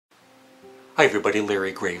Hi everybody,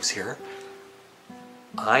 Larry Graves here.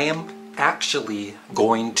 I am actually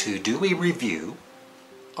going to do a review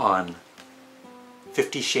on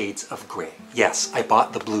 50 Shades of Grey. Yes, I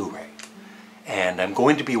bought the Blu-ray and I'm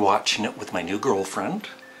going to be watching it with my new girlfriend.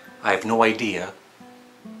 I have no idea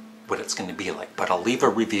what it's going to be like, but I'll leave a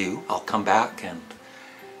review. I'll come back and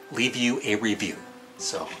leave you a review.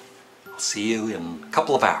 So I'll see you in a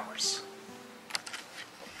couple of hours.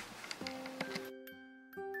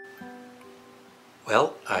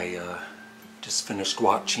 Well, I just finished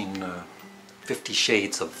watching 50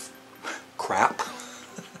 Shades of crap.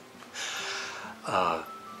 I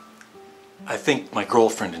think my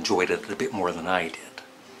girlfriend enjoyed it a bit more than I did.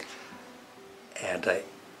 And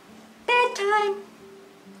Bedtime.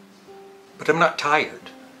 But I'm not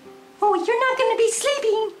tired. Oh, you're not going to be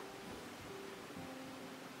sleeping.